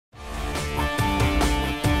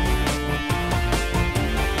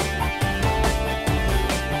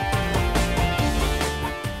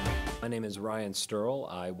Ryan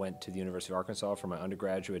Stearle. I went to the University of Arkansas for my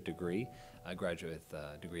undergraduate degree. I graduated with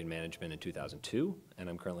a degree in management in 2002, and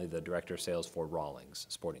I'm currently the Director of Sales for Rawlings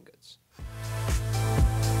Sporting Goods.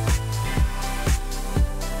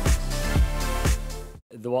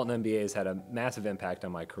 The Walton MBA has had a massive impact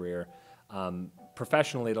on my career.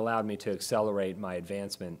 Professionally, it allowed me to accelerate my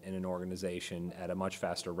advancement in an organization at a much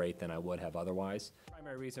faster rate than I would have otherwise. The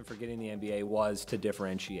primary reason for getting the MBA was to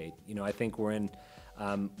differentiate. You know, I think we're in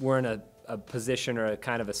a position or a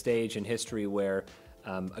kind of a stage in history where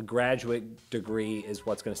a graduate degree is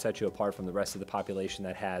what's going to set you apart from the rest of the population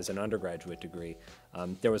that has an undergraduate degree.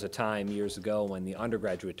 There was a time years ago when the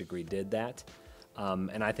undergraduate degree did that,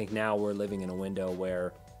 and I think now we're living in a window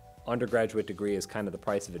where undergraduate degree is kind of the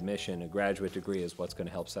price of admission. A graduate degree is what's going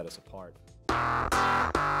to help set us apart.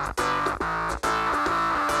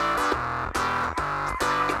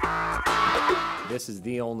 This is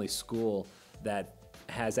the only school that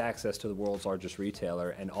has access to the world's largest retailer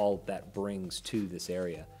and all that brings to this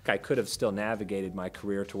area. I could have still navigated my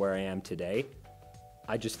career to where I am today.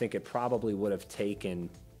 I just think it probably would have taken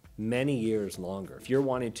many years longer. If you're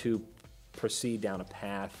wanting to proceed down a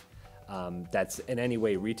path that's in any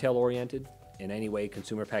way retail oriented, in any way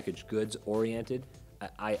consumer packaged goods oriented,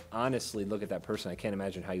 I honestly look at that person, I can't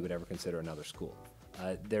imagine how you would ever consider another school.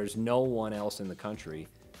 There's no one else in the country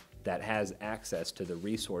that has access to the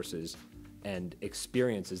resources and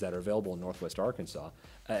experiences that are available in Northwest Arkansas.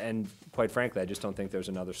 And quite frankly, I just don't think there's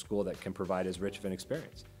another school that can provide as rich of an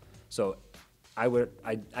experience. So I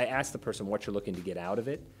asked the person what you're looking to get out of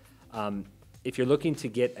it. If you're looking to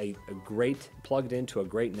get plugged into a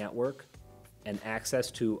great network and access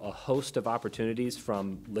to a host of opportunities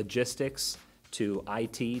from logistics to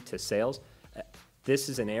IT to sales, this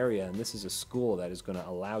is an area and this is a school that is going to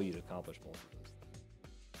allow you to accomplish both of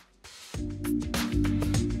those things.